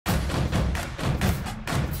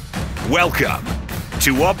Welcome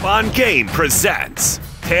to Up on Game presents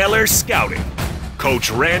Taylor Scouting.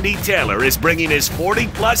 Coach Randy Taylor is bringing his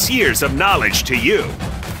 40-plus years of knowledge to you.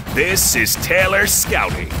 This is Taylor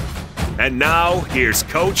Scouting. And now, here's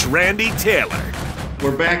Coach Randy Taylor.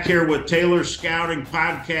 We're back here with Taylor Scouting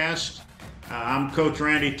Podcast. I'm Coach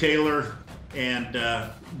Randy Taylor,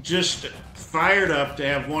 and just fired up to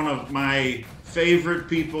have one of my favorite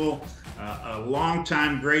people, a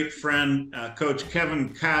longtime great friend, Coach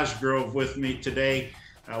Kevin Cosgrove, with me today.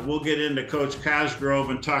 We'll get into Coach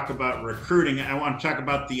Cosgrove and talk about recruiting. I want to talk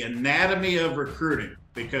about the anatomy of recruiting,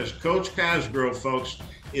 because Coach Cosgrove, folks,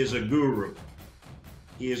 is a guru.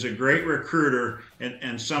 He is a great recruiter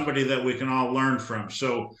and somebody that we can all learn from.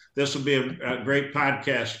 So this will be a great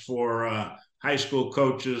podcast for high school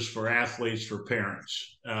coaches, for athletes, for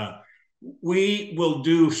parents. We will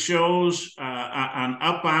do shows on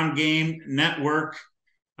Up on Game Network,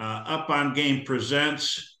 Up on Game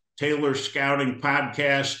Presents, Taylor Scouting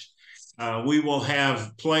Podcast. We will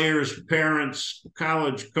have players, parents,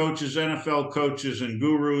 college coaches, NFL coaches, and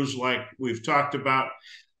gurus like we've talked about.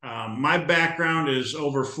 My background is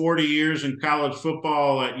over 40 years in college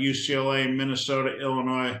football at UCLA, Minnesota,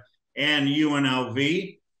 Illinois, and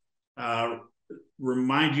UNLV.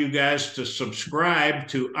 Remind you guys to subscribe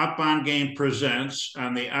to Up on Game Presents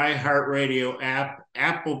on the iHeartRadio app,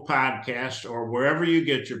 Apple Podcast, or wherever you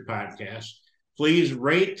get your podcasts. Please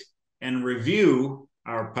rate and review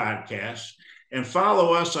our podcast, and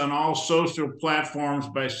follow us on all social platforms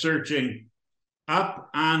by searching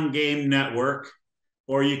Up on Game Network,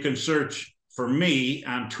 or you can search for me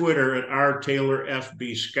on Twitter at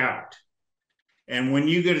rtaylorfbscout. And when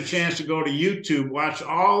you get a chance to go to YouTube, watch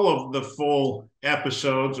all of the full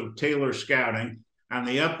episodes of Taylor Scouting on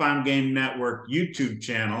the Up on Game Network YouTube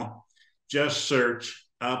channel. Just search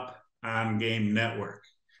Up on Game Network.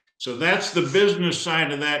 So that's the business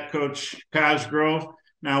side of that, Coach Cosgrove.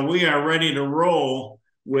 Now we are ready to roll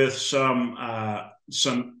with some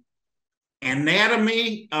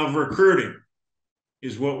anatomy of recruiting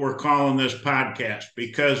is what we're calling this podcast,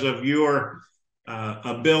 because of your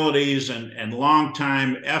abilities and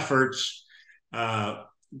long-time efforts.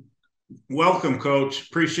 Welcome, Coach.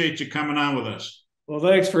 Appreciate you coming on with us. Well,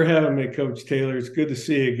 thanks for having me, Coach Taylor. It's good to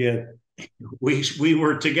see you again. We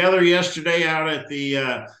were together yesterday out at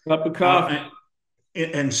the cup of coffee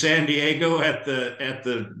in San Diego at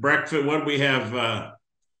the breakfast. What did we have?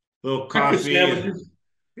 Little coffee.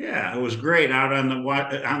 Yeah, it was great out on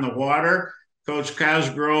the water. Coach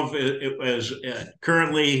Cosgrove is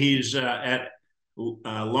currently he's at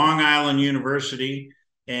Long Island University,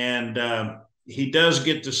 and he does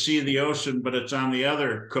get to see the ocean, but it's on the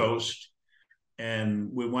other coast.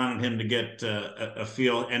 And we wanted him to get a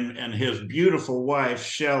feel. And his beautiful wife,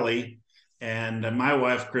 Shelly, and my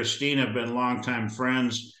wife, Christine, have been longtime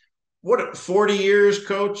friends. What, 40 years,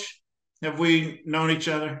 Coach, have we known each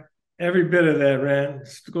other? Every bit of that, Rand.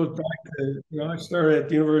 It goes back to, I started at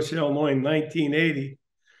the University of Illinois in 1980.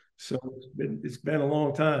 So it's been a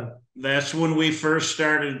long time. That's when we first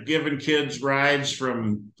started giving kids rides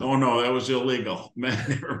from, oh no, that was illegal.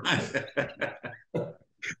 Never mind.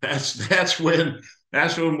 That's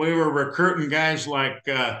when we were recruiting guys like,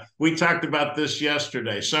 we talked about this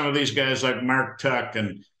yesterday. Some of these guys like Mark Tuck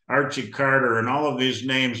and Archie Carter and all of these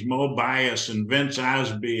names, Mo Bias and Vince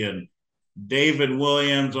Osby and David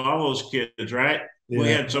Williams, all those kids, right? Yeah. We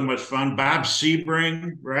had so much fun. Bob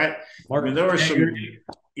Sebring, right? There were some,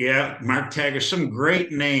 Mark Taggart, some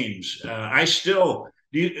great names. I'm sure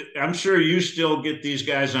you still get these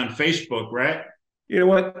guys on Facebook, right? You know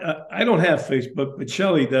what? I don't have Facebook, but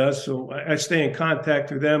Shelly does, so I stay in contact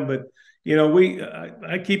with them. But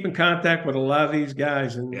I keep in contact with a lot of these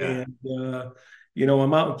guys, and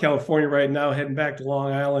I'm out in California right now, heading back to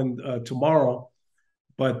Long Island tomorrow.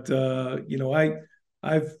 But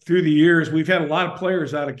I've through the years, we've had a lot of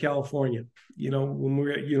players out of California. When we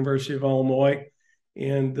were at University of Illinois,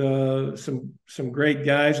 and some great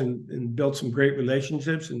guys, and built some great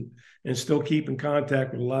relationships, and still keep in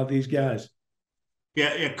contact with a lot of these guys.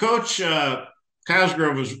 Yeah, Coach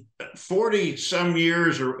Cosgrove was 40-some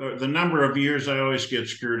years, or the number of years I always get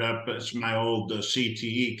screwed up. It's my old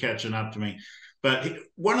CTE catching up to me. But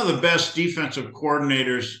one of the best defensive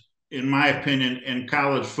coordinators, in my opinion, in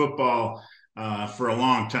college football for a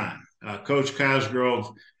long time. Coach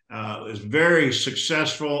Cosgrove is very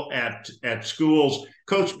successful at schools.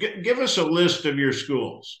 Coach, give us a list of your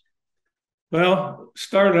schools. Well,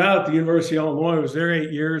 started out at the University of Illinois. I was there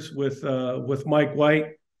 8 years with Mike White.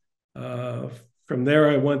 From there,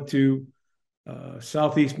 I went to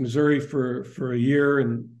Southeast Missouri for a year,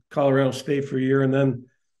 and Colorado State for a year, and then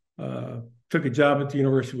took a job at the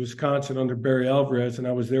University of Wisconsin under Barry Alvarez, and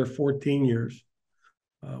I was there 14 years.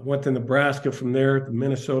 Went to Nebraska from there, to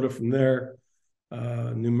Minnesota from there,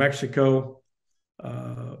 New Mexico,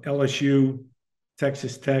 LSU,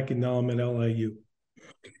 Texas Tech, and now I'm at LIU.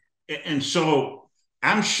 And so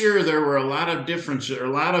I'm sure there were a lot of differences, or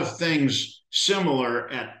a lot of things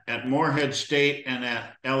similar at Morehead State and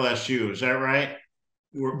at LSU. Is that right?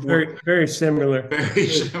 Very, very similar. Very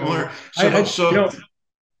similar.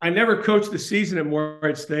 I never coached the season at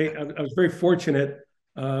Morehead State. I was very fortunate.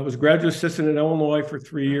 I was a graduate assistant in Illinois for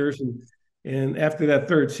 3 years. And after that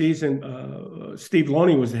third season, Steve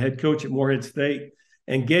Loney was the head coach at Morehead State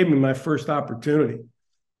and gave me my first opportunity.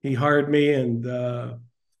 He hired me, and, I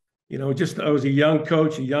was a young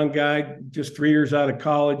coach, a young guy, just 3 years out of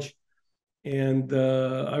college. And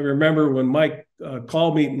I remember when Mike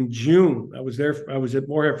called me in June. I was at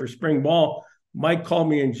Morehead for spring ball. Mike called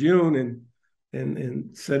me in June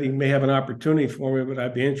and said he may have an opportunity for me, but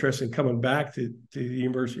I'd be interested in coming back to the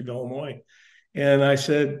University of Illinois. And I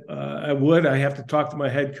said, I would. I have to talk to my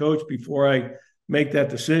head coach before I make that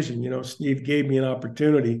decision. Steve gave me an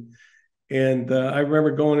opportunity. And I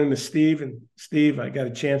remember going into Steve, and Steve, I got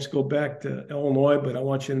a chance to go back to Illinois, but I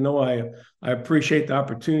want you to know I appreciate the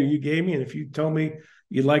opportunity you gave me. And if you tell me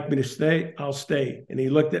you'd like me to stay, I'll stay. And he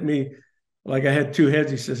looked at me like I had two heads.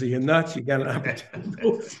 He says, "Are you nuts? You got an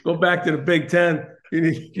opportunity. Go back to the Big Ten.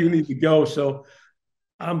 You need to go." So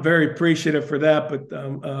I'm very appreciative for that. But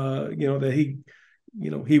that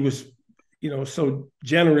he was so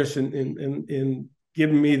generous in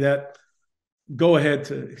giving me that go ahead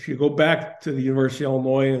to go back to the University of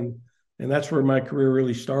Illinois, and that's where my career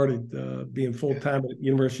really started, being full time at the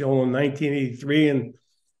University of Illinois in 1983. And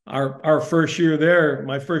our first year there,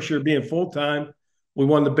 my first year being full time, we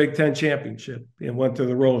won the Big Ten championship and went to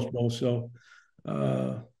the Rose Bowl. So,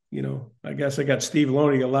 I guess I got Steve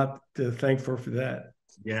Loney a lot to thank for that.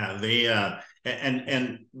 Yeah,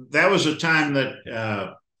 and that was a time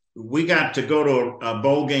that we got to go to a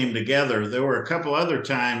bowl game together. There were a couple other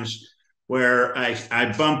times where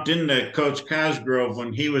I bumped into Coach Cosgrove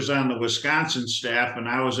when he was on the Wisconsin staff and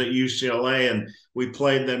I was at UCLA, and we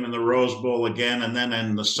played them in the Rose Bowl again and then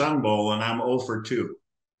in the Sun Bowl, and I'm 0 for 2.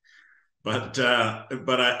 But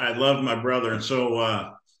I love my brother. And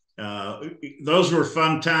so those were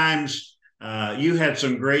fun times. You had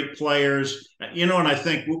some great players, and I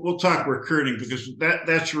think we'll talk recruiting because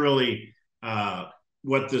that's really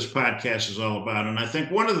what this podcast is all about. And I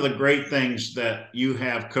think one of the great things that you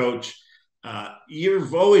have, Coach,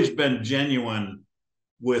 you've always been genuine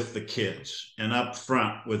with the kids and up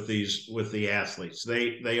front with the athletes.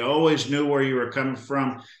 They always knew where you were coming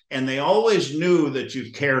from, and they always knew that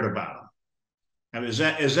you cared about them. I mean, is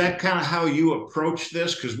that kind of how you approach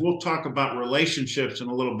this? Because we'll talk about relationships in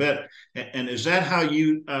a little bit. And is that how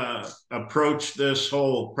you approach this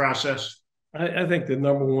whole process? I think the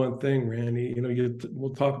number one thing, Randy,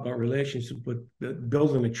 we'll talk about relationships, but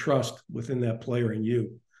building a trust within that player and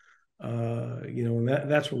you. And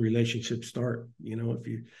that's where relationships start.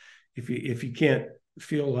 If you can't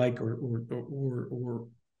feel like or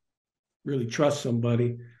really trust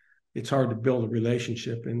somebody, it's hard to build a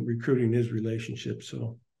relationship, and recruiting is relationship.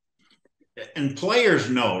 So, and players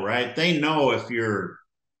know, right? They know if you're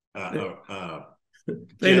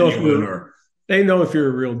they know if you're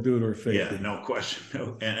a real dude or a fake. Yeah, no question.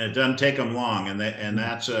 No, and it doesn't take them long, and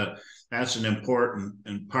that's an important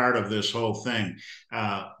and part of this whole thing.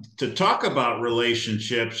 To talk about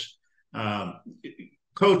relationships,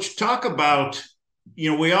 Coach, talk about,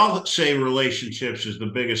 we all say relationships is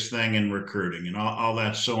the biggest thing in recruiting, and all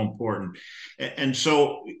that's so important. And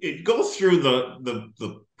so go through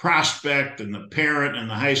the prospect and the parent and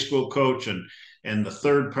the high school coach and the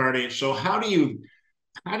third party. So how do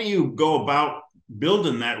you go about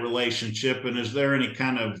building that relationship, and is there any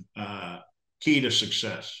kind of key to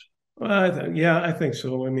success? Well, I think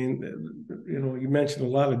so. I mean, you mentioned a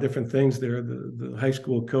lot of different things there, the high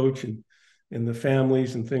school coach and the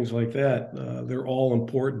families and things like that. They're all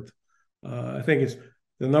important. I think it's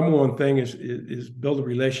the number one thing is build a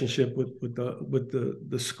relationship with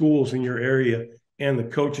the schools in your area and the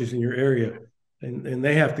coaches in your area, and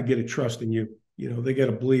they have to get a trust in you. They got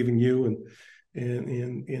to believe in you, and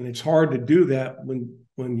it's hard to do that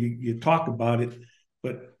when you talk about it,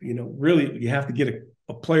 but really you have to get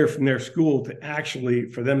a player from their school to actually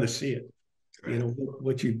for them to see it. Right.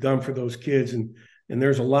 What you've done for those kids, and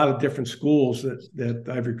there's a lot of different schools that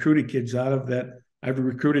I've recruited kids out of, that I've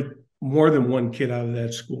recruited more than one kid out of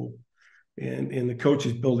that school, and the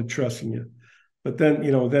coaches build a trust in you. But then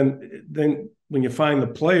then when you find the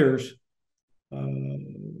players,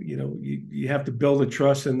 you have to build a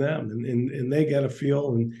trust in them, and they got to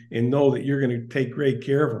feel and know that you're going to take great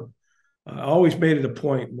care of them. I always made it a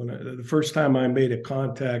point the first time I made a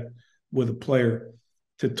contact with a player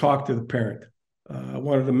to talk to the parent. I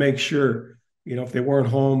wanted to make sure, if they weren't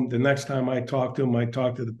home, the next time I talked to them, I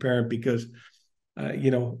talked to the parent because, I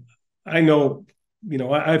know,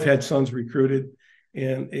 I've had sons recruited,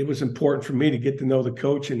 and it was important for me to get to know the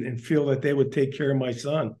coach and feel that they would take care of my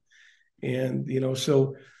son. And,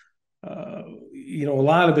 so, a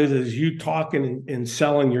lot of it is you talking and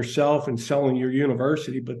selling yourself and selling your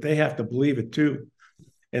university, but they have to believe it too.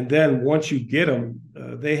 And then once you get them,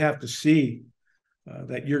 they have to see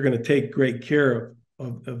that you're going to take great care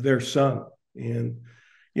of their son. And,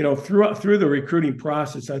 through the recruiting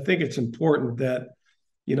process, I think it's important that,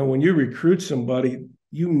 when you recruit somebody,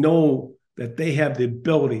 that they have the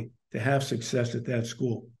ability to have success at that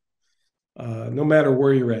school, no matter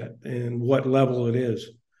where you're at and what level it is.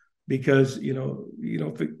 Because,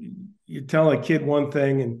 if you tell a kid one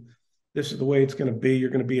thing and this is the way it's going to be, you're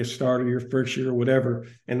going to be a starter your first year or whatever,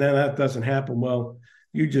 and then that doesn't happen, well,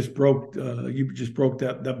 you just broke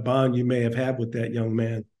that bond you may have had with that young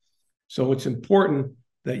man. So it's important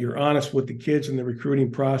that you're honest with the kids in the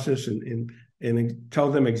recruiting process and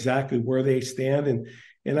tell them exactly where they stand.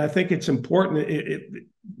 And I think it's important,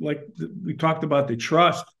 like we talked about the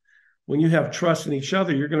trust. When you have trust in each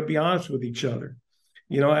other, you're going to be honest with each other.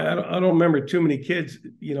 I don't remember too many kids,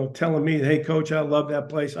 telling me, "Hey, coach, I love that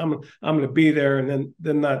place. I'm going to be there," and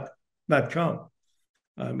then not come.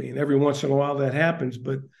 I mean, every once in a while that happens,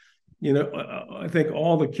 but I think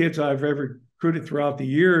all the kids I've ever recruited throughout the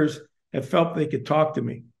years have felt they could talk to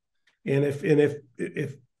me, and if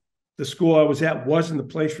the school I was at wasn't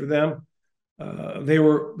the place for them, they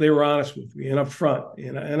were honest with me and upfront,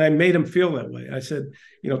 and I made them feel that way. I said,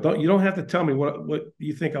 you don't have to tell me what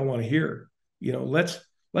you think I want to hear.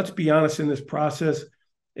 Let's be honest in this process,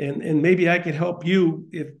 and maybe I can help you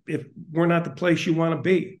if we're not the place you want to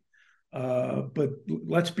be. But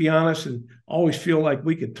let's be honest and always feel like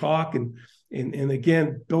we could talk and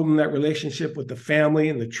again, building that relationship with the family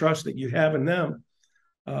and the trust that you have in them.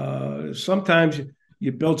 Sometimes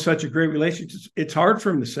you build such a great relationship, it's hard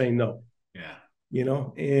for them to say no. Yeah.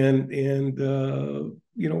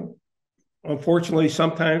 Unfortunately,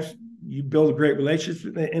 sometimes you build a great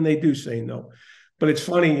relationship and they do say no. But it's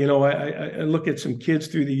funny, I look at some kids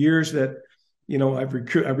through the years that, I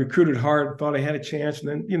recruited hard, thought I had a chance,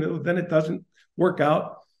 and then it doesn't work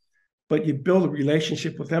out. But you build a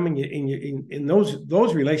relationship with them, and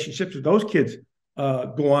those relationships with those kids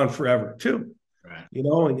go on forever too. Right.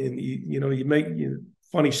 You make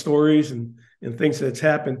funny stories and things that's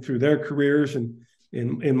happened through their careers and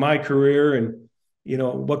in my career, and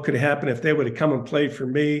what could happen if they would have come and played for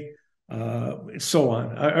me, and so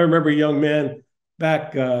on. I remember a young man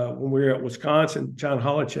back when we were at Wisconsin, John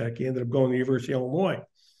Holacek. He ended up going to the University of Illinois,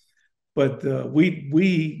 but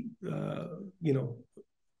we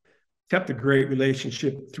kept a great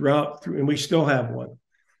relationship throughout, and we still have one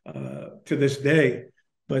to this day.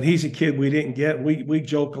 But he's a kid we didn't get. We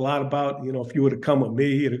joke a lot about, if you would have come with me,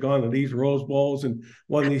 you'd have gone to these Rose Bowls and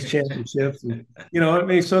won these championships. And, what I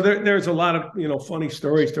mean? So there's a lot of, funny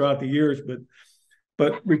stories throughout the years,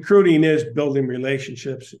 but recruiting is building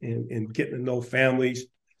relationships and getting to know families.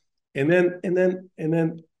 And then,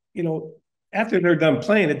 after they're done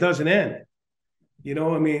playing, it doesn't end.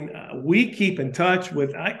 We keep in touch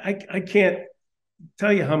with, I can't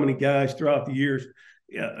tell you how many guys throughout the years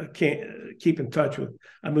can't keep in touch with.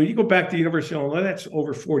 You go back to the University of Illinois, that's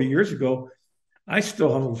over 40 years ago. I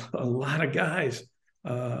still have a lot of guys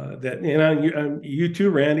that, you too,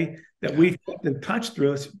 Randy, that we've kept in touch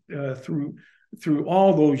through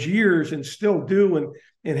all those years and still do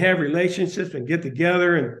and have relationships and get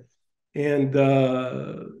together and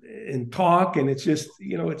talk. And it's just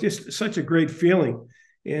such a great feeling.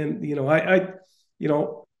 And,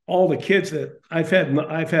 all the kids that I've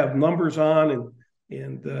had numbers on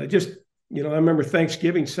and just, I remember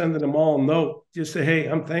Thanksgiving, sending them all a note, just say, hey,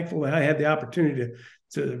 I'm thankful that I had the opportunity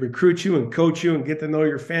to recruit you and coach you and get to know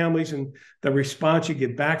your families, and the response you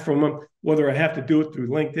get back from them, whether I have to do it through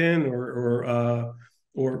LinkedIn or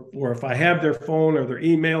if I have their phone or their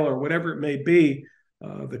email or whatever it may be,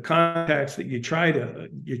 the contacts that you try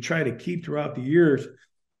to keep throughout the years,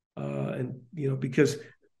 because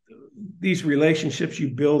these relationships you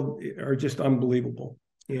build are just unbelievable,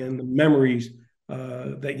 and the memories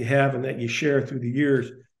that you have and that you share through the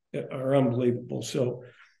years are unbelievable. So,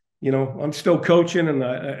 I'm still coaching, and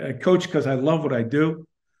I coach because I love what I do.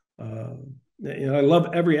 I love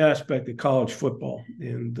every aspect of college football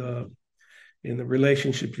and the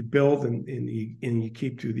relationship you build and you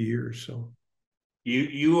keep through the years. So.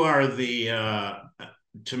 You are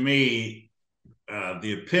to me,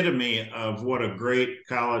 the epitome of what a great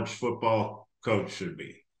college football coach should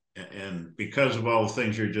be. And because of all the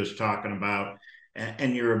things you're just talking about,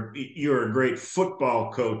 and you're a great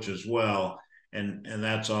football coach as well, and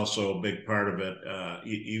that's also a big part of it.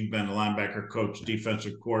 You've been a linebacker coach,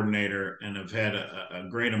 defensive coordinator, and have had a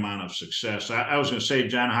great amount of success. I was going to say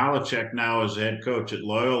John Holacek now is the head coach at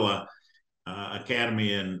Loyola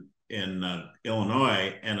Academy in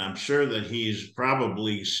Illinois, and I'm sure that he's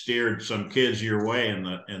probably steered some kids your way in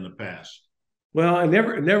the past. Well, I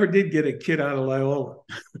never did get a kid out of Loyola,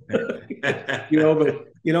 but I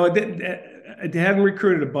hadn't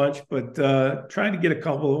recruited a bunch, but tried to get a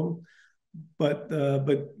couple of them. But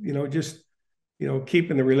just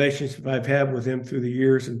keeping the relationship I've had with him through the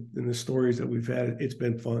years and the stories that we've had, it's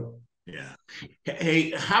been fun. Yeah.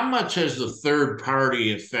 Hey, how much has the third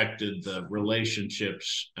party affected the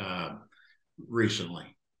relationships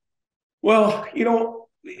recently? Well,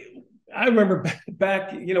 I remember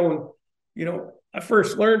back, when I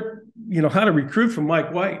first learned, how to recruit from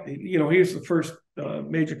Mike White. He was the first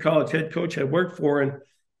major college head coach I worked for, and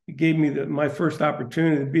he gave me my first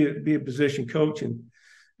opportunity to be a position coach. And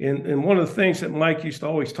one of the things that Mike used to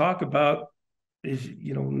always talk about is,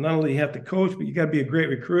 not only you have to coach, but you got to be a great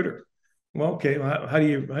recruiter. Well, okay, how do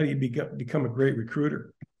you become a great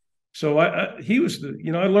recruiter? So he was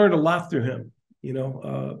I learned a lot through him.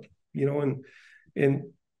 And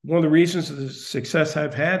one of the reasons of the success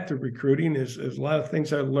I've had through recruiting is a lot of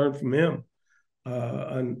things I've learned from him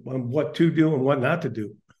on what to do and what not to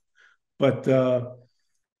do. But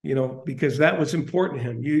because that was important to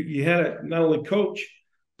him. You had to not only coach,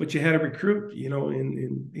 but you had to recruit.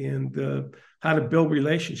 And how to build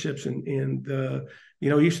relationships and he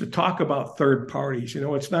used to talk about third parties.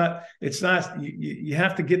 It's not you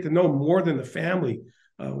have to get to know more than the family.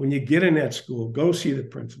 When you get in that school, go see the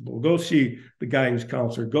principal, go see the guidance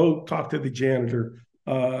counselor, go talk to the janitor,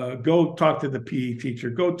 go talk to the PE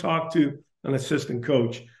teacher, go talk to an assistant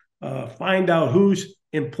coach, find out who's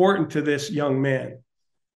important to this young man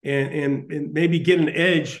and maybe get an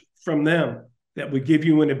edge from them that would give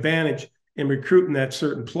you an advantage in recruiting that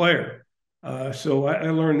certain player. So I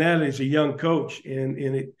learned that as a young coach,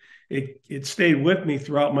 and it stayed with me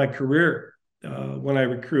throughout my career when I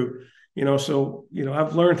recruit.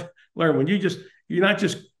 I've learned when you're not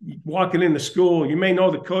just walking into school. You may know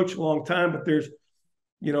the coach a long time, but there's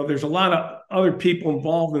a lot of other people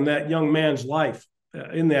involved in that young man's life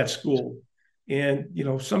in that school. And,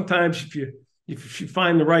 sometimes if you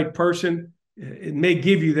find the right person, it may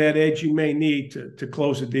give you that edge you may need to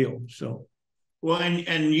close a deal. So. Well,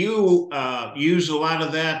 and you use a lot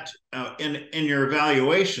of that in your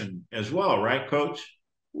evaluation as well, right, Coach?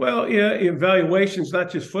 Well, yeah, evaluation is not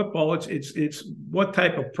just football. It's what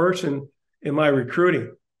type of person am I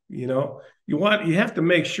recruiting? You have to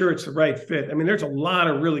make sure it's the right fit. I mean, there's a lot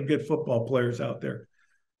of really good football players out there,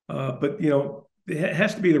 but it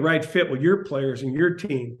has to be the right fit with your players and your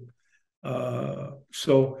team.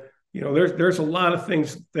 So there's a lot of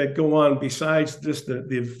things that go on besides just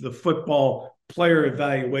the football player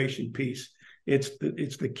evaluation piece. It's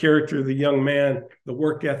the character of the young man, the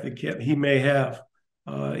work ethic he may have.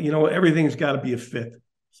 Everything's got to be a fit.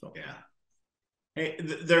 So yeah. Hey,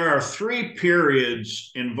 there are 3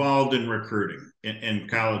 periods involved in recruiting in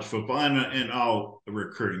college football and in all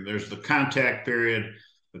recruiting. There's the contact period,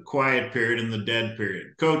 the quiet period, and the dead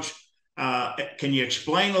period. Coach, can you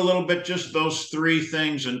explain a little bit just those 3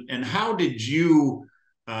 things and how did you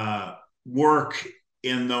work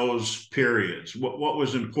in those periods? What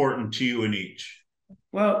was important to you in each?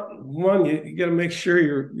 Well, one, you got to make sure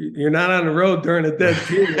you're not on the road during a dead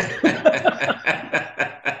period.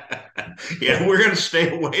 Yeah, we're going to stay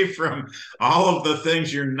away from all of the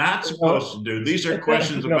things you're not supposed to do. These are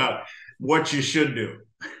questions about what you should do.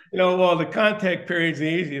 Well, the contact period's the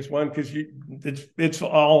easiest one because it's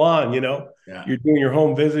all on. Yeah. You're doing your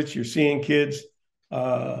home visits, you're seeing kids,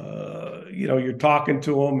 you're talking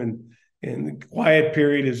to them, and the quiet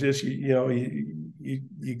period is this.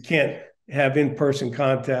 You can't have in-person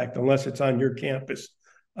contact unless it's on your campus.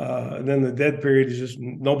 And then the dead period is just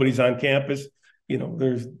nobody's on campus.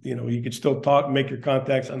 You could still talk, make your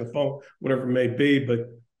contacts on the phone, whatever it may be, but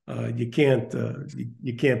you can't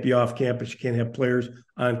be off campus. You can't have players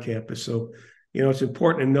on campus. So, it's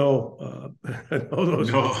important to know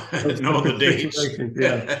the dates.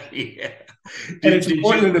 Yeah. Yeah. And it's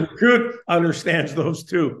important that the recruit understands those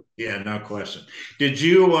too. Yeah, no question. Did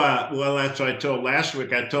you, well, that's what I told last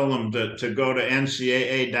week. I told them to go to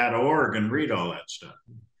ncaa.org and read all that stuff.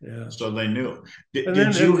 Yeah. So they knew.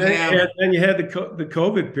 Then you had the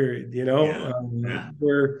COVID period,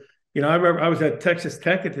 where, I remember I was at Texas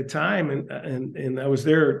Tech at the time, and I was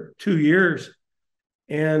there 2 years,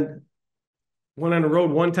 and went on the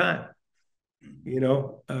road one time.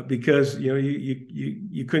 Because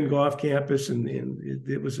you couldn't go off campus, and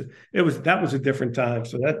that was a different time.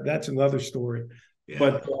 So that's another story. Yeah.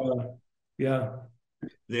 But yeah.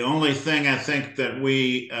 The only thing I think that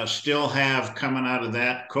we still have coming out of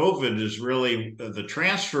that COVID is really the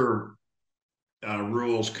transfer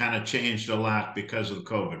rules kind of changed a lot because of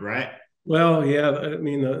COVID, right? Well, yeah. I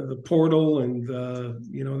mean, the portal, and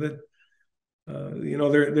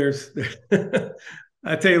there's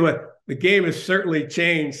I tell you what, the game has certainly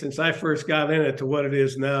changed since I first got in it to what it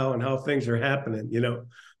is now and how things are happening.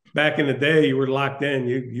 Back in the day, you were locked in.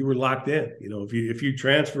 You were locked in. If you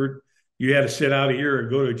transferred, you had to sit out a year or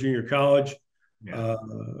go to junior college. Yeah.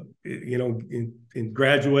 And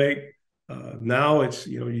graduate. Now it's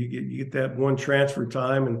you get that one transfer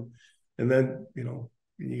time, and then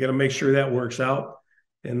you got to make sure that works out.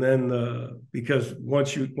 And then because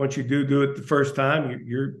once you do it the first time,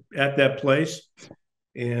 you're at that place,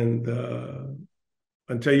 and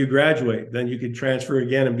until you graduate, then you can transfer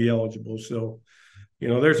again and be eligible. So,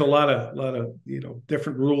 there's a lot of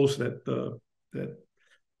different rules that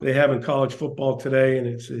they have in college football today, and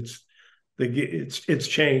it's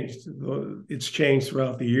changed. It's changed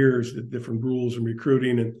throughout the years, the different rules and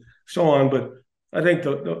recruiting and so on. But I think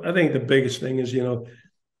the biggest thing is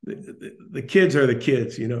the kids are the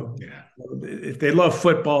kids. Yeah. If they love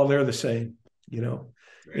football, they're the same.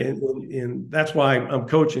 And that's why I'm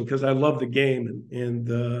coaching, because I love the game, and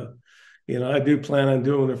I do plan on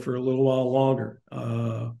doing it for a little while longer,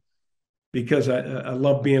 because I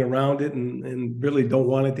love being around it, and really don't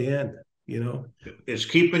want it to end. It's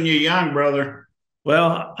keeping you young, brother.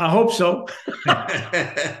 Well, I hope so.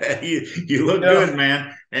 you look good,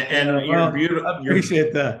 man, and you're beautiful. I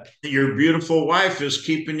appreciate that. Your beautiful wife is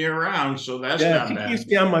keeping you around, so that's not bad. She keeps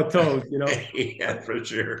me on my toes, Yeah, for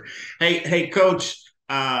sure. Hey, Coach.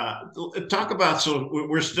 Talk about, so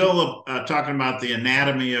we're still talking about the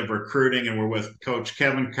anatomy of recruiting, and we're with Coach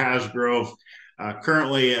Kevin Cosgrove,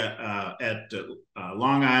 currently at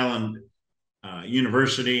Long Island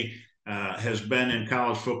University, has been in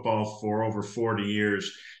college football for over 40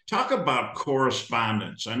 years. Talk about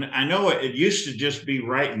correspondence. I know it used to just be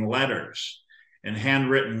writing letters and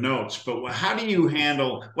handwritten notes, but how do you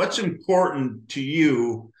handle what's important to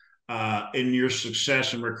you in your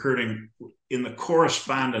success in recruiting in the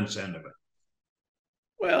correspondence end of it?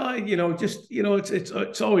 Well,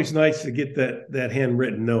 it's always nice to get that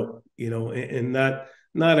handwritten note, and not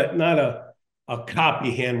a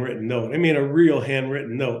copy handwritten note. I mean, a real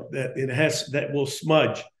handwritten note that will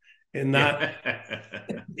smudge, and not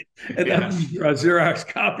and not a Xerox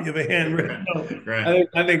copy of a handwritten note. Right.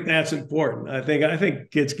 I think that's important. I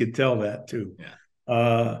think kids could tell that too. Yeah.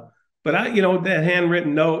 But that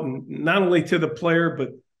handwritten note, and not only to the player,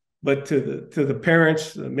 but to the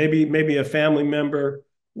parents, maybe a family member,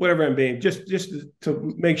 whatever it may be, just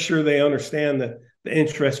to make sure they understand the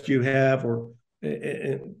interest you have, or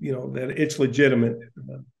that it's legitimate.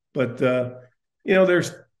 But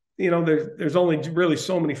there's only really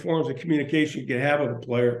so many forms of communication you can have with a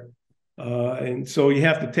player, and so you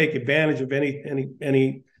have to take advantage of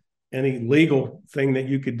any legal thing that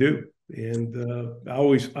you could do. And I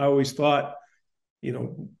always thought,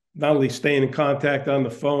 not only staying in contact on the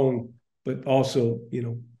phone, but also,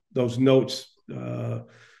 those notes,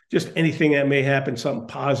 just anything that may happen, something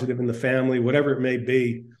positive in the family, whatever it may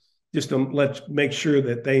be, just to make sure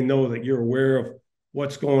that they know that you're aware of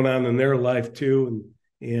what's going on in their life too,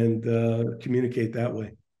 and communicate that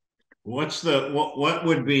way. What's the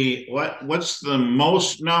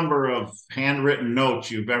most number of handwritten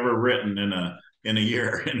notes you've ever written in a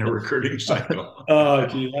year in a recruiting cycle? Oh,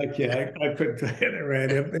 gee, I couldn't tell you that, right?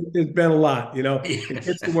 It's been a lot, Yes. It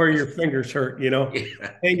gets to where your fingers hurt, Yeah.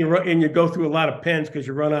 And you go through a lot of pens because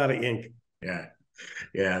you run out of ink. Yeah.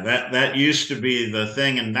 Yeah, that used to be the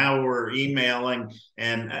thing, and now we're emailing.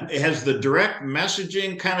 And has the direct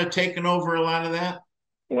messaging kind of taken over a lot of that?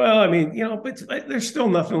 Well, I mean, but there's still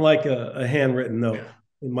nothing like a handwritten note,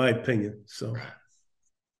 in my opinion. So. Right.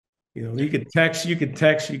 You could text, you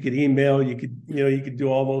could email, you could do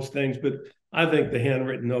all those things, but I think the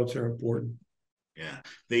handwritten notes are important. Yeah.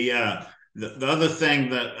 The other thing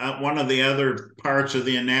that one of the other parts of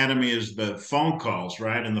the anatomy is the phone calls,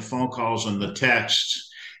 right? And the phone calls and the texts.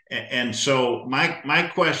 And so my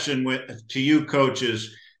question to you, Coach,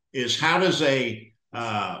 is how does an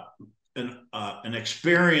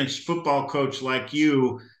experienced football coach like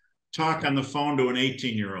you talk on the phone to an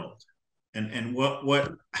 18-year-old? And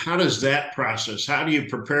how does that process? How do you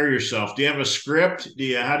prepare yourself? Do you have a script?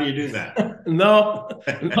 How do you do that? No,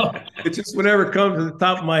 no, it's just whatever comes to the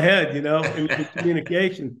top of my head, in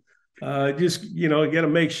communication. Just, you got to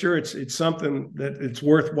make sure it's something that it's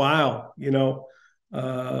worthwhile, and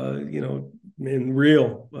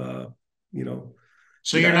real,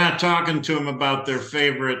 So you're not talking to them about their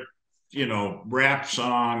favorite, rap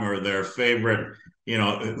song or their favorite,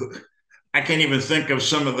 I can't even think of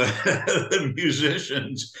some of the, the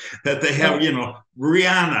musicians that they have,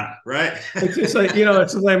 Rihanna, right? It's just like,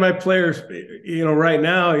 it's like my players, right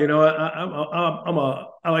now,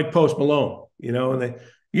 I like Post Malone, and they,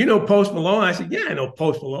 Post Malone. I said, yeah, I know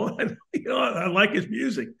Post Malone. I like his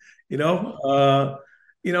music, so,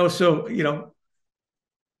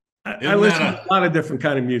 I listen to a lot of different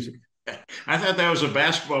kind of music. I thought that was a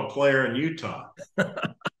basketball player in Utah.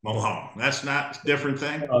 Malone. That's not a different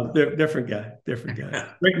thing. Oh, different guy.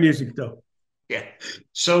 Great music though. Yeah.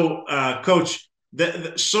 So, Coach,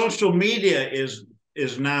 the social media is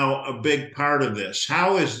now a big part of this.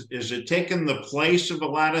 How is it taking the place of a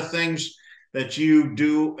lot of things that you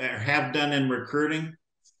do or have done in recruiting?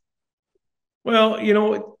 Well,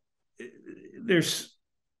 there's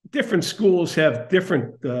different schools have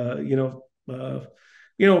different, the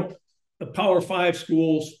Power Five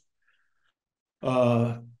schools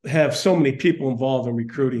have so many people involved in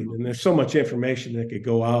recruiting, and there's so much information that could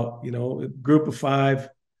go out. A group of five,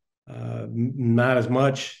 not as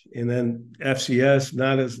much, and then FCS,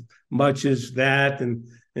 not as much as that, and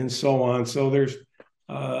so on. So there's,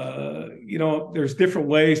 there's different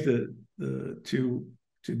ways to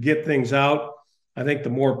get things out. I think the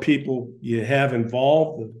more people you have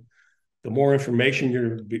involved, the more information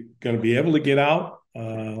you're going to be able to get out.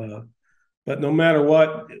 But no matter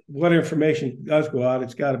what information does go out,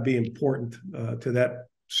 it's got to be important to that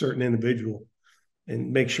certain individual,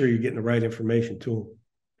 and make sure you're getting the right information to them.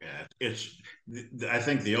 Yeah, I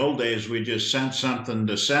think the old days we just sent something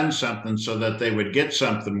to send something so that they would get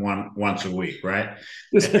something once a week, right?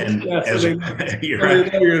 And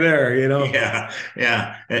you're there,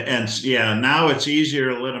 Yeah, and now it's easier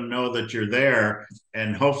to let them know that you're there,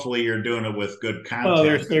 and hopefully you're doing it with good content.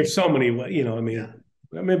 Oh, there's so many,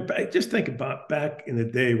 just think about back in the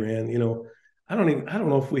day, Rand. I don't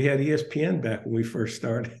know if we had ESPN back when we first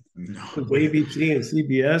started. No. It was ABC and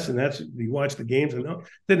CBS, and you watch the games, and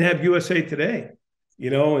didn't have USA Today,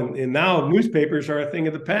 and now newspapers are a thing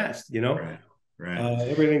of the past, Right.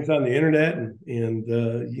 Everything's on the internet, and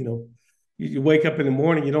you wake up in the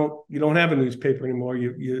morning, you don't have a newspaper anymore.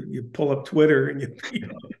 You pull up Twitter, and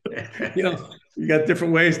you got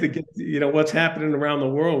different ways to get what's happening around the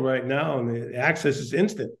world right now, and the access is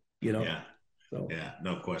instant. Yeah. So. Yeah,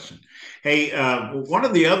 no question. Hey, one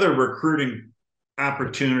of the other recruiting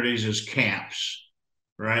opportunities is camps,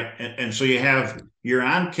 right? And so you're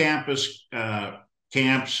on campus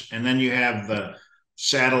camps, and then you have the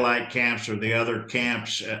satellite camps or the other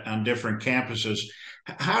camps on different campuses.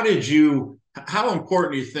 How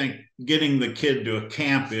important do you think getting the kid to a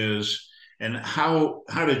camp is, and how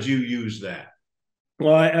did you use that?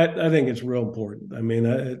 Well, I think it's real important. I mean,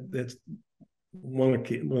 that's one of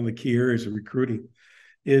the key areas of recruiting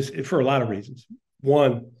is for a lot of reasons.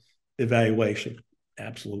 One, evaluation.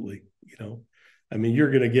 Absolutely.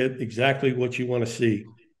 You're going to get exactly what you want to see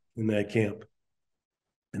in that camp,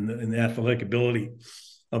 and the athletic ability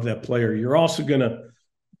of that player. You're also going to,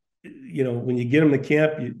 when you get them to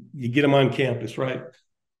camp, you get them on campus, right?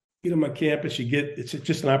 Get them on campus. It's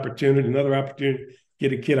just another opportunity to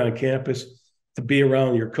get a kid on campus, to be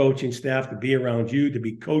around your coaching staff, to be around you, to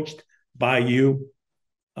be coached by you.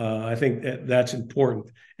 I think that's important.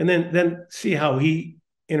 And then see how he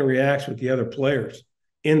interacts with the other players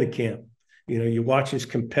in the camp. You watch his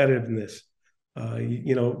competitiveness.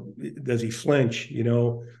 Does he flinch?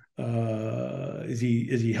 Is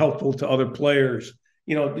he helpful to other players?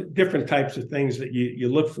 Different types of things that you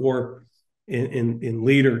look for in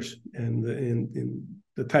leaders, and in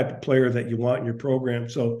the type of player that you want in your program.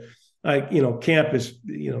 So, camp is,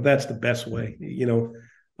 that's the best way.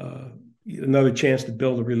 Another chance to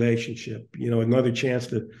build a relationship. Another chance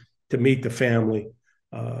to meet the family.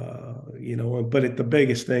 But the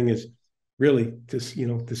biggest thing is really to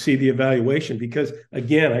see the evaluation, because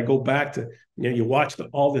again, I go back to, you watch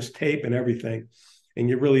all this tape and everything, and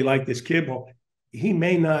you really like this kid. Well, he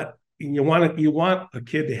may not. You want a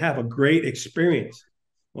kid to have a great experience,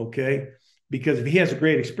 okay? Because if he has a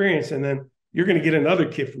great experience, and then you're going to get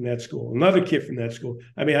another kid from that school.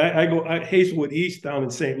 I mean, I go Hazelwood East down in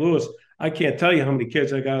St. Louis. I can't tell you how many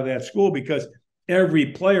kids I got out of that school, because every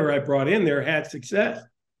player I brought in there had success.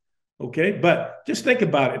 Okay. But just think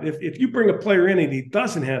about it. If you bring a player in and he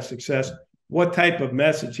doesn't have success, what type of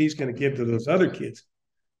message he's going to give to those other kids?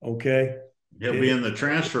 Okay. He'll be in the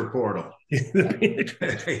transfer portal. So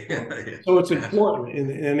it's important.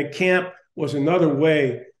 And the camp was another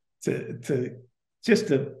way to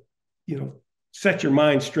set your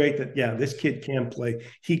mind straight that, yeah, this kid can play.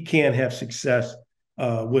 He can have success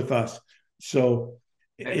with us. So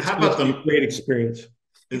it's how about a great experience.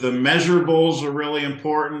 The measurables are really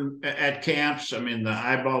important at camps. I mean, the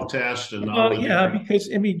eyeball test and all. Because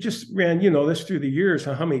just ran, this through the years,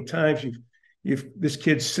 how many times you've this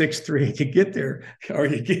kid's 6'3" to get there, or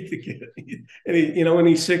you get the kid, and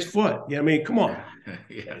he's 6 foot. Yeah, I mean, come on.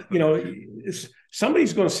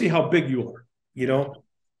 Somebody's going to see how big you are,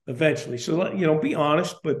 eventually. So be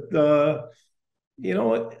honest, but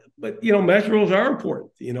measurables are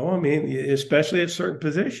important. I mean, especially at certain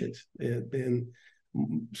positions, and at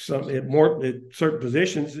certain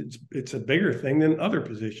positions, it's a bigger thing than other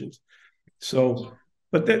positions. So,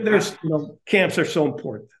 but there's camps are so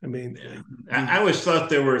important. I mean, I always thought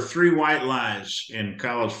there were 3 white lies in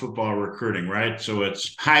college football recruiting, right? So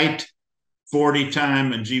it's height, 40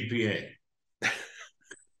 time, and GPA.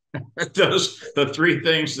 Those the 3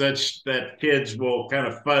 things that kids will kind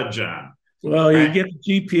of fudge on. Well, right? You get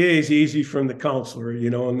the GPAs easy from the counselor,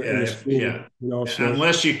 in the school. So.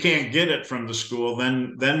 Unless you can't get it from the school,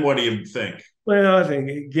 then what do you think? Well, I think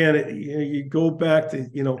again, you go back to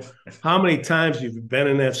how many times you've been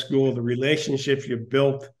in that school, the relationships you've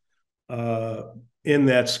built in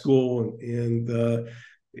that school, and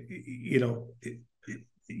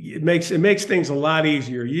it makes things a lot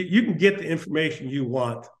easier. You can get the information you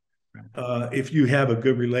want if you have a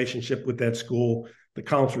good relationship with that school. The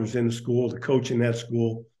counselors in the school, the coach in that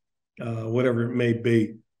school, whatever it may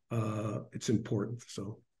be, it's important.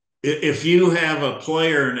 So, if you have a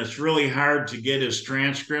player and it's really hard to get his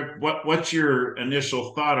transcript, what's your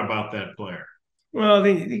initial thought about that player? Well,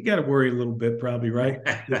 you got to worry a little bit, probably, right?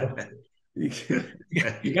 You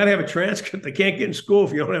got to have a transcript. They can't get in school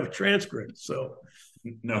if you don't have a transcript. So,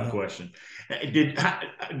 no question. Do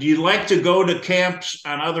you like to go to camps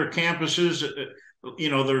on other campuses?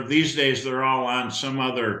 These days they're all on some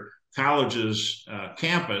other college's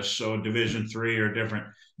campus, so Division III or different.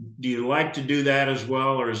 Do you like to do that as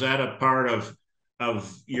well, or is that a part of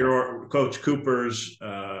your Coach Cooper's?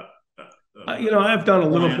 I've done a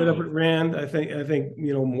little bit of it, Rand. I think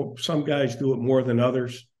some guys do it more than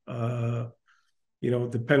others.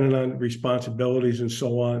 Depending on responsibilities and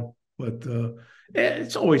so on. But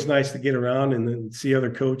it's always nice to get around and then see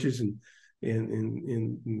other coaches and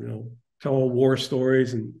tell war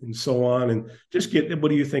stories and so on, and just get, what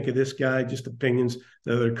do you think of this guy? Just opinions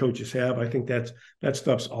that other coaches have. I think that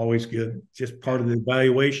stuff's always good. Just part of the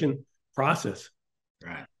evaluation process.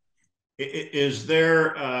 Right. Is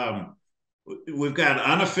there, we've got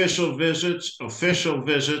unofficial visits, official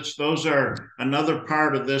visits. Those are another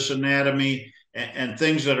part of this anatomy and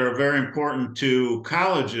things that are very important to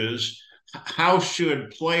colleges. How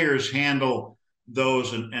should players handle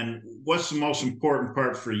those, and what's the most important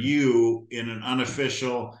part for you in an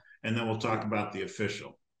unofficial, and then we'll talk about the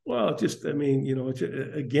official? Well, it's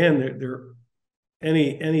again, they're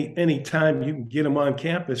any time you can get them on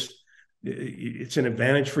campus, it's an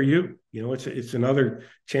advantage for you. It's another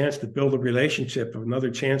chance to build a relationship, another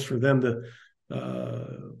chance for them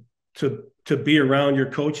to be around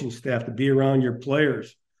your coaching staff, to be around your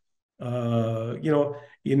players. You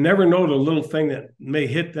never know the little thing that may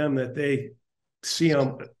hit them that they see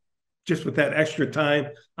them just with that extra time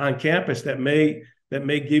on campus that may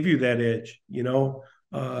give you that edge,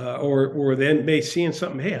 or then may seeing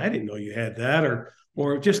something, hey, I didn't know you had that,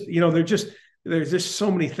 or just, there's just so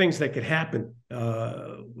many things that could happen.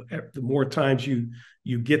 The more times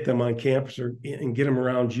you get them on campus and get them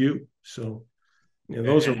around you. So,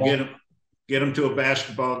 those are get them to a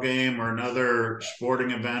basketball game or another sporting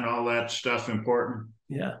event, all that stuff important.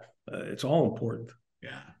 Yeah. It's all important.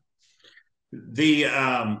 Yeah. The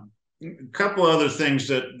couple other things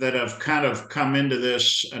that have kind of come into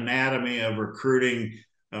this anatomy of recruiting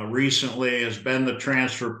recently has been the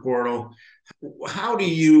transfer portal. How do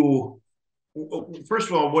you, first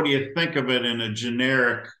of all, what do you think of it in a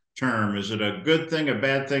generic term? Is it a good thing, a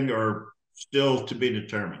bad thing, or still to be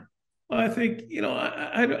determined? Well, I think,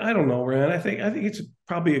 I don't know, Ryan. I think it's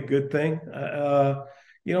probably a good thing.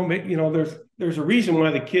 There's a reason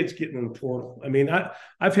why the kids get in the portal. I mean,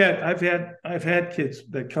 I've had kids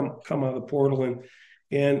that come out of the portal,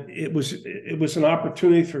 and it was an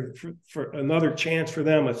opportunity for another chance for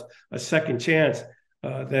them, a second chance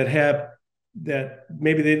that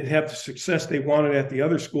maybe they didn't have the success they wanted at the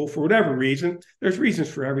other school for whatever reason. There's reasons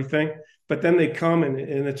for everything, but then they come and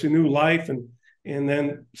it's a new life, and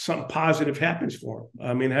then something positive happens for them.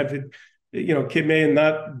 I mean, kid may have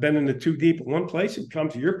not been in the too deep in one place and come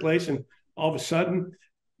to your place, and all of a sudden,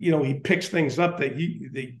 he picks things up that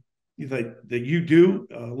you do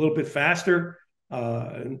a little bit faster,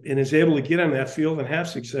 and is able to get on that field and have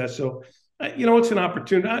success. So, it's an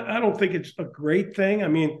opportunity. I don't think it's a great thing. I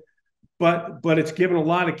mean, but it's given a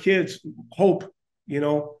lot of kids hope,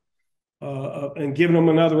 and giving them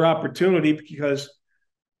another opportunity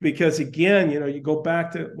because again, you go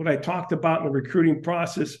back to what I talked about in the recruiting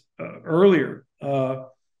process earlier.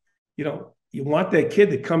 You want that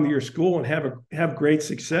kid to come to your school and have great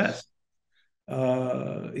success.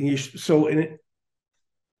 So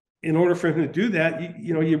in order for him to do that,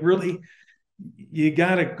 you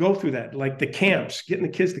got to go through that, like the camps, getting the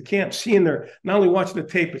kids to camp, seeing not only watching the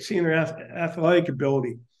tape, but seeing their athletic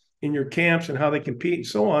ability in your camps and how they compete and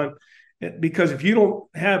so on. Because if you don't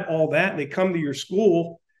have all that and they come to your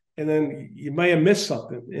school, and then you may have missed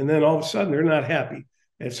something, and then all of a sudden they're not happy,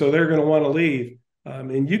 and so they're going to want to leave.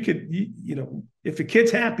 And if a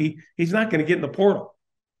kid's happy, he's not going to get in the portal.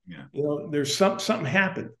 Yeah. There's something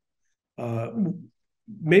happened.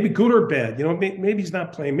 Maybe good or bad. Maybe he's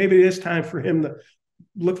not playing. Maybe it is time for him to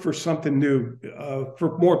look for something new,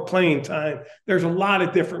 for more playing time. There's a lot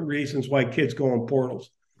of different reasons why kids go in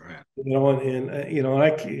portals. Right. It's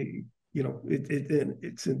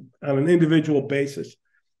on an individual basis.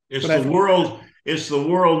 It's the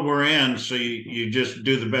world we're in, so you just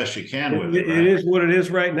do the best you can with it. Right? It is what it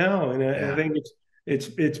is right now, and I think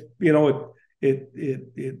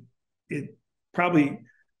it probably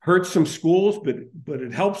hurts some schools, but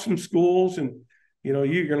it helps some schools, and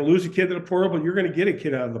you're going to lose a kid to the portal, but you're going to get a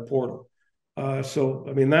kid out of the portal. So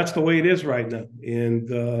I mean, that's the way it is right now,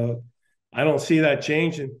 and I don't see that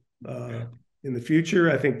changing in the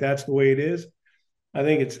future. I think that's the way it is. I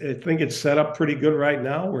think it's set up pretty good right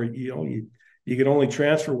now, where you can only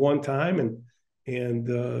transfer one time, and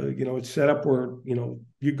it's set up where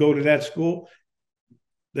you go to that school,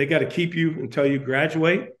 they got to keep you until you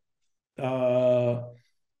graduate, and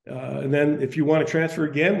then if you want to transfer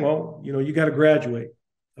again, well, you got to graduate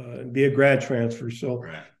and be a grad transfer. So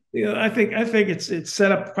right. I think it's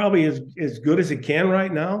set up probably as good as it can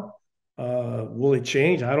right now. Will it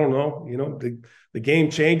change? I don't know. The game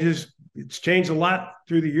changes. It's changed a lot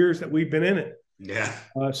through the years that we've been in it. Yeah.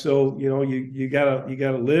 So you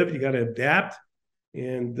gotta live, you gotta adapt,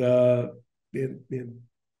 and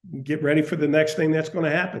get ready for the next thing that's going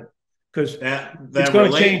to happen, because it's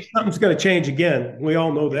going to change. Something's going to change again. We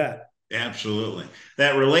all know that. Absolutely.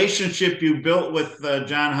 That relationship you built with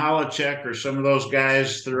John Holacek or some of those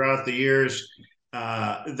guys throughout the years,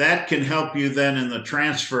 that can help you then in the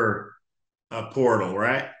transfer portal,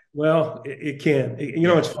 right? Well, it can.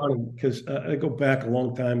 It's funny because I go back a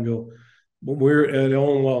long time ago when we were at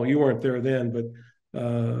Illinois. Well, you weren't there then, but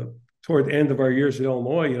toward the end of our years at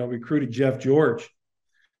Illinois, recruited Jeff George,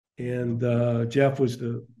 and Jeff was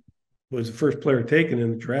the first player taken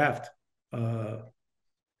in the draft. I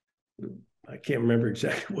can't remember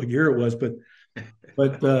exactly what year it was, but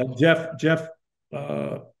Jeff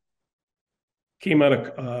came out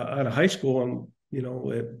of high school, and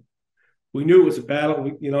we knew it was a battle.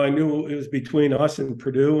 I knew it was between us and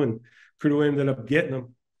Purdue ended up getting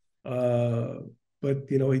him. But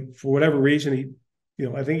for whatever reason,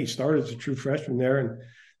 I think he started as a true freshman there,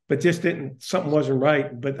 but just something wasn't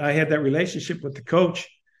right. But I had that relationship with the coach,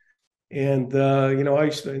 and I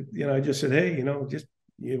used to, I just said, hey,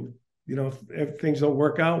 if things don't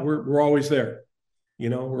work out, we're always there.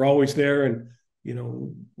 We're always there, and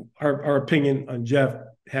our opinion on Jeff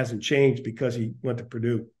hasn't changed because he went to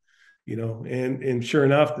Purdue. And sure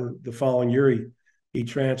enough, the following year he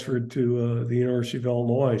transferred to the University of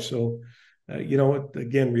Illinois. So,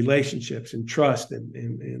 again, relationships and trust,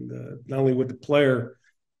 and not only with the player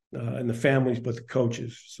and the families, but the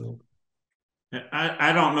coaches. So,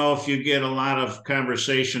 I don't know if you get a lot of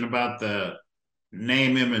conversation about the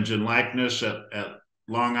name, image, and likeness at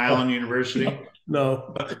Long Island University.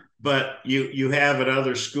 No. But you have at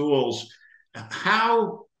other schools.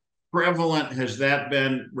 How prevalent has that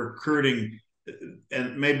been recruiting?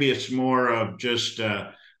 And maybe it's more of just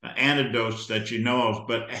anecdotes that you know of,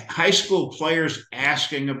 but high school players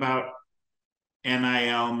asking about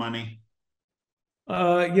NIL money?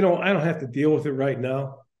 I don't have to deal with it right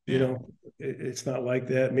now. Yeah. It's not like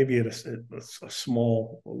that. Maybe at a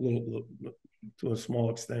small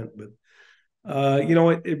extent, but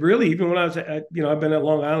it really, even when I was at, I've been at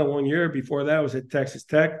Long Island 1 year. Before that, I was at Texas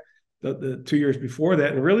Tech. The 2 years before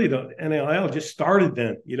that, and really the NIL just started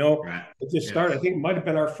then. Right. It just started. I think it might have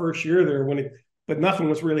been our first year there but nothing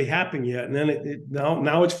was really happening yet. And then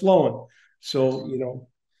now it's flowing. So,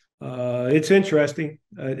 it's interesting.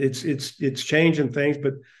 It's changing things,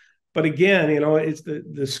 but again, it's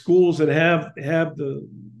the schools that have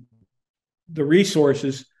the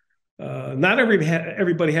resources. Not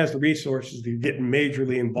everybody has the resources to get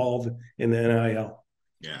majorly involved in the NIL.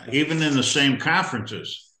 Yeah, even in the same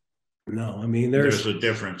conferences. No, I mean there's a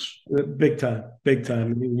difference. Big time. I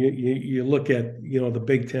mean, you look at the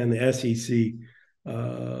Big Ten, the SEC,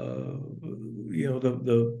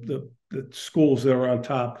 the schools that are on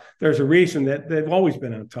top. There's a reason that they've always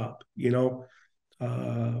been on top. The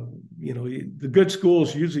good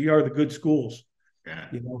schools usually are the good schools. Yeah.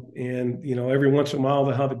 And every once in a while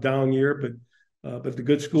they'll have a down year, but the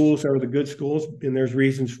good schools are the good schools, and there's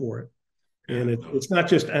reasons for it. And it's not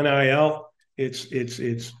just NIL. It's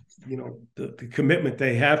the commitment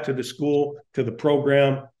they have to the school, to the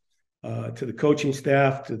program, to the coaching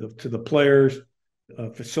staff, to the players,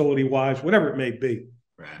 facility wise, whatever it may be.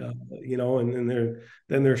 Right. And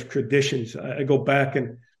then there's traditions. I go back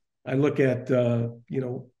and I look at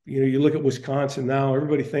you look at Wisconsin now.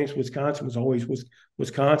 Everybody thinks Wisconsin was always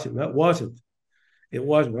Wisconsin. That wasn't. It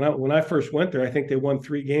wasn't. When I first went there, I think they won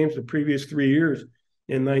 3 games the previous 3 years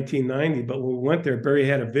in 1990. But when we went there, Barry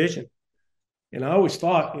had a vision. And I always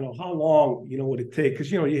thought, how long, would it take?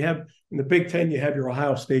 Because, you have in the Big Ten, you have your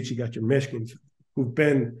Ohio States, you got your Michigans who've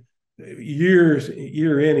been year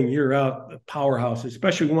in and year out powerhouses,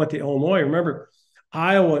 especially when we went to Illinois. Remember,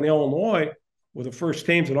 Iowa and Illinois were the first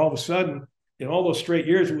teams that all of a sudden, in all those straight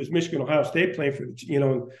years, it was Michigan, Ohio State playing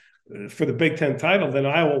for the Big Ten title. Then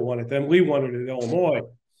Iowa won it. Then we won it at Illinois.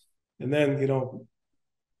 And then,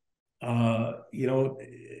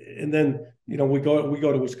 and then we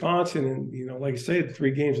go to Wisconsin, and like I say,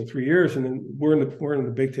 3 games in 3 years, and then we're in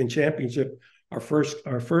the Big Ten championship. Our first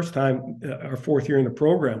time, our 4th year in the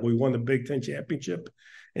program, we won the Big Ten championship,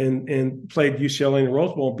 and played UCLA in the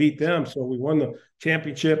Rose Bowl and beat them. So we won the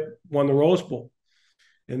championship, won the Rose Bowl,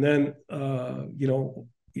 and then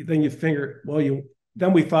then you figure,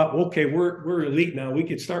 then we thought, okay, we're elite now. We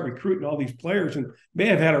could start recruiting all these players, and may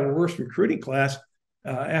have had our worst recruiting class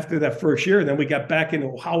after that first year. And then we got back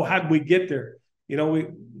into how did we get there?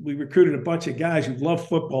 We recruited a bunch of guys who love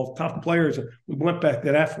football, tough players. We went back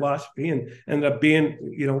to that philosophy and ended up being,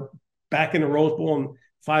 back in the Rose Bowl. And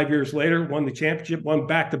 5 years later, won the championship, won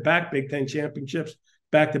back-to-back Big Ten championships,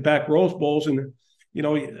 back-to-back Rose Bowls. And,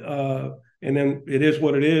 and then it is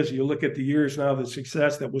what it is. You look at the years now, the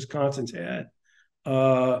success that Wisconsin's had.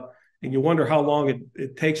 And you wonder how long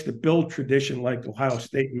it takes to build tradition like Ohio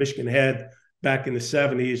State and Michigan had back in the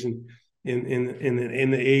 70s and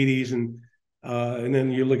in the 80s. And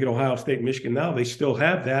then you look at Ohio State and Michigan now, they still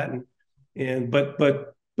have that. But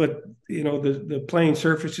the playing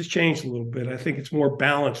surface has changed a little bit. I think it's more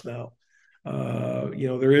balanced now.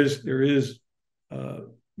 There is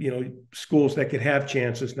schools that could have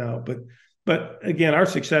chances now. But again, our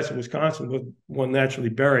success in Wisconsin was one naturally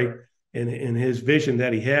Barry and his vision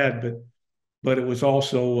that he had, but it was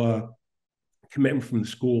also commitment from the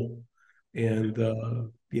school. And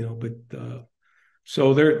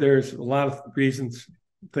so there's a lot of reasons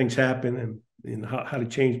things happen, and how to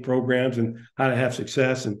change programs and how to have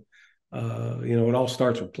success, and it all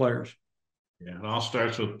starts with players. Yeah, it all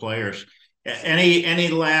starts with players. Any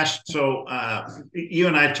last? So you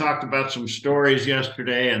and I talked about some stories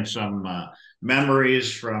yesterday and some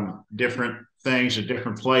memories from different things at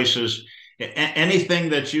different places. Anything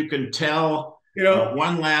that you can tell?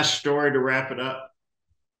 One last story to wrap it up.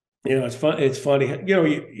 It's fun. It's funny.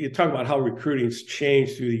 You talk about how recruiting's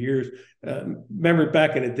changed through the years. Remember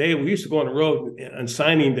back in the day, we used to go on the road on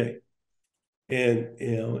signing day, and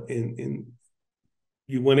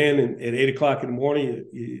you went in and at 8:00 in the morning,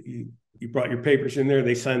 you brought your papers in there.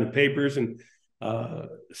 They signed the papers, and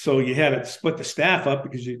so you had to split the staff up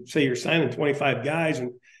because you say you're signing 25 guys,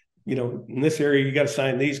 and in this area you got to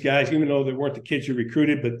sign these guys, even though they weren't the kids you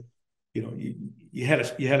recruited, but you had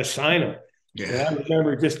to sign them. Yeah. I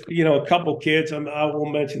remember just, a couple kids, I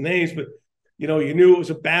won't mention names, but, you knew it was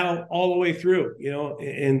a battle all the way through,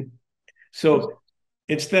 and so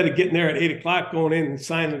instead of getting there at 8:00, going in and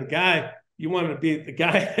signing the guy, you wanted to be the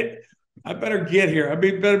guy. I better get here.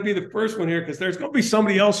 Better be the first one here because there's going to be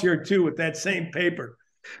somebody else here too with that same paper.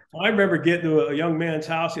 I remember getting to a young man's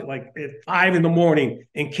house at 5 a.m.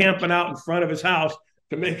 and camping out in front of his house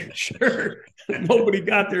to make sure nobody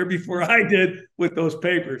got there before I did with those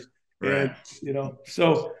papers. Right. And,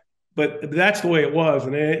 but that's the way it was.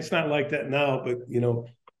 And it's not like that now, but,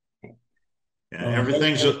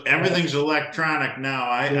 everything's electronic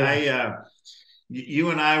now.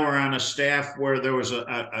 you and I were on a staff where there was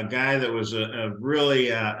a guy that was a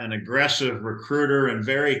really an aggressive recruiter and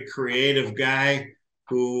very creative guy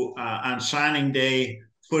who on signing day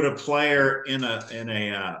put a player in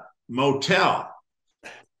a motel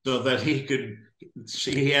so that he could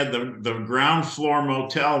see. He had the ground floor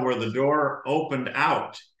motel where the door opened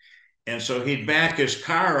out. And so he'd back his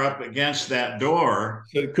car up against that door.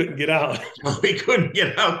 So he couldn't get out. So he couldn't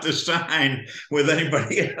get out to sign with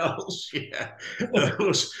anybody else. Yeah.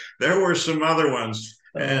 There were some other ones.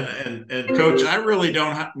 And Coach, I really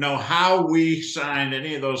don't know how we signed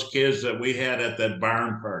any of those kids that we had at that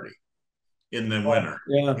barn party in the winter.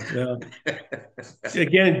 Yeah.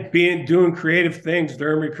 Again, doing creative things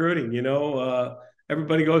during recruiting,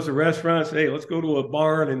 everybody goes to restaurants. Hey, let's go to a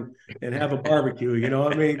barn and have a barbecue. Anything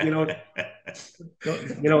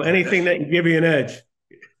that can give you an edge.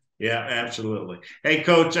 Yeah, absolutely. Hey,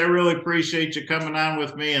 Coach, I really appreciate you coming on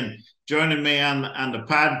with me and joining me on the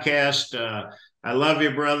podcast. I love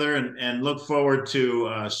you, brother, and look forward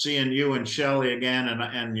to seeing you and Shelly again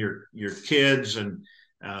and your kids and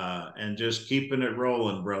just keeping it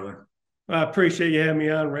rolling, brother. I appreciate you having me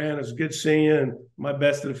on, Rand. It's good seeing you, and my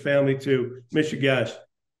best to the family too. Miss you guys.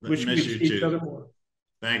 Wish we could see each other more.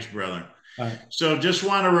 Thanks, brother. All right. So just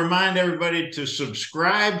want to remind everybody to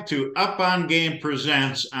subscribe to Up on Game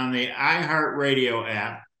Presents on the iHeartRadio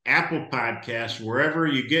app, Apple Podcasts, wherever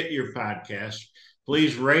you get your podcasts.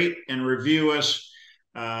 Please rate and review us,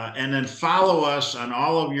 and then follow us on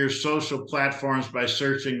all of your social platforms by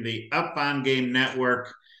searching the Up on Game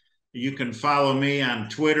Network. You can follow me on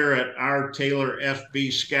Twitter at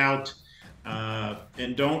rtaylorfbscout.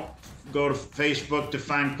 And don't go to Facebook to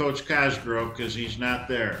find Coach Cosgrove because he's not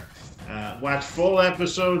there. Watch full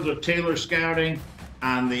episodes of Taylor Scouting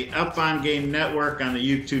on the Up on Game Network on the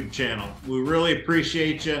YouTube channel. We really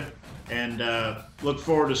appreciate you and look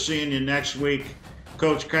forward to seeing you next week.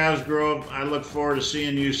 Coach Cosgrove, I look forward to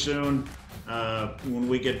seeing you soon when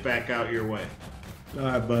we get back out your way. All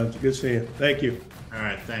right, bud. Good seeing you. Thank you. All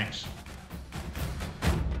right, thanks.